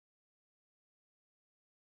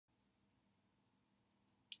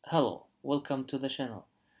Hello, welcome to the channel.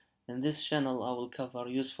 In this channel I will cover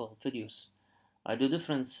useful videos. I do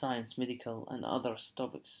different science, medical and other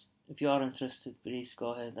topics. If you are interested, please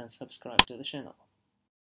go ahead and subscribe to the channel.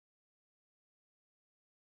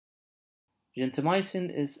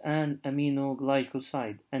 Gentamicin is an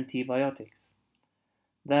aminoglycoside antibiotics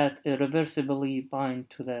that irreversibly bind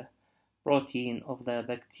to the protein of the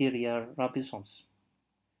bacteria ribosomes.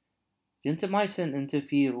 Gentamicin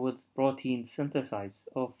interferes with protein synthesis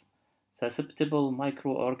of susceptible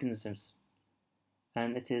microorganisms,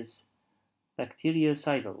 and it is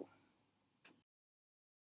bactericidal.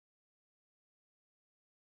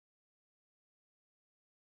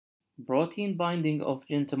 Protein binding of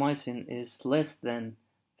gentamicin is less than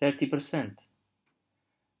 30%.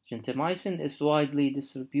 Gentamicin is widely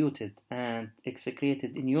distributed and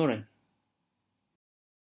excreted in urine.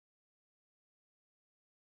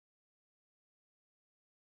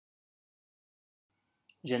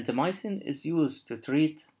 Gentamicin is used to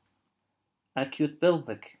treat acute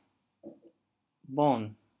pelvic,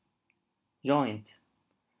 bone, joint,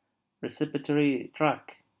 respiratory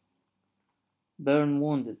tract, burn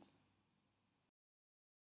wounded,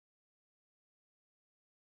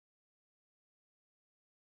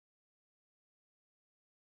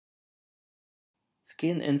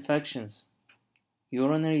 skin infections,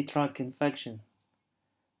 urinary tract infection,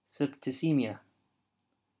 septicemia,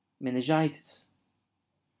 meningitis,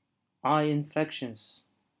 eye infections,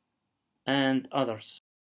 and others.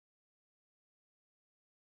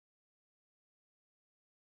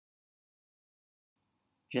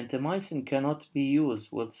 Gentamicin cannot be used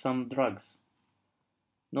with some drugs,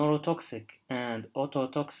 neurotoxic and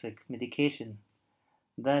ototoxic medication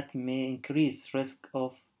that may increase risk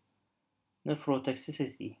of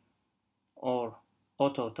nephrotoxicity or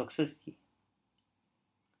ototoxicity,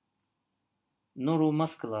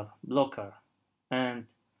 neuromuscular blocker, and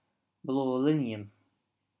botulinum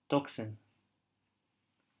toxin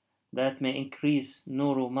that may increase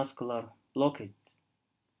neuromuscular blockage.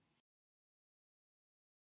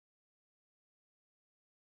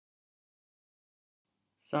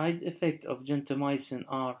 Side effects of gentamicin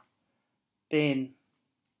are pain,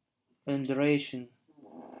 induration,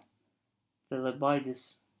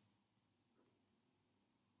 phlebitis,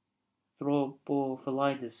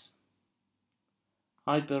 thrombophlebitis,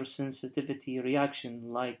 hypersensitivity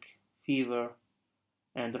reaction like fever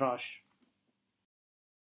and rash.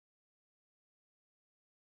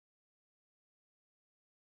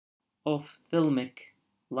 Ophthalmic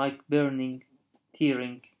like burning,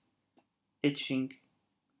 tearing, itching,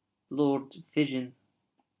 blurred vision,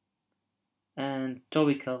 and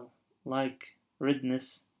topical like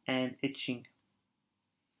redness and itching.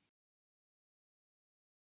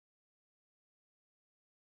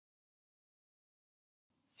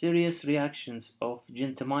 Serious reactions of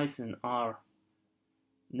gentamicin are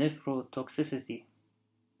nephrotoxicity,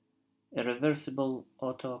 irreversible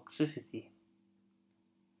ototoxicity,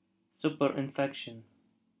 superinfection,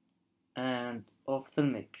 and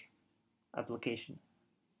ophthalmic application.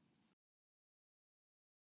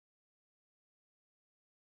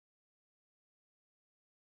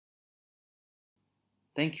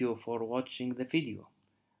 Thank you for watching the video.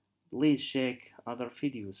 Please check other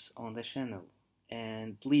videos on the channel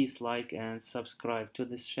and please like and subscribe to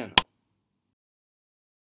this channel.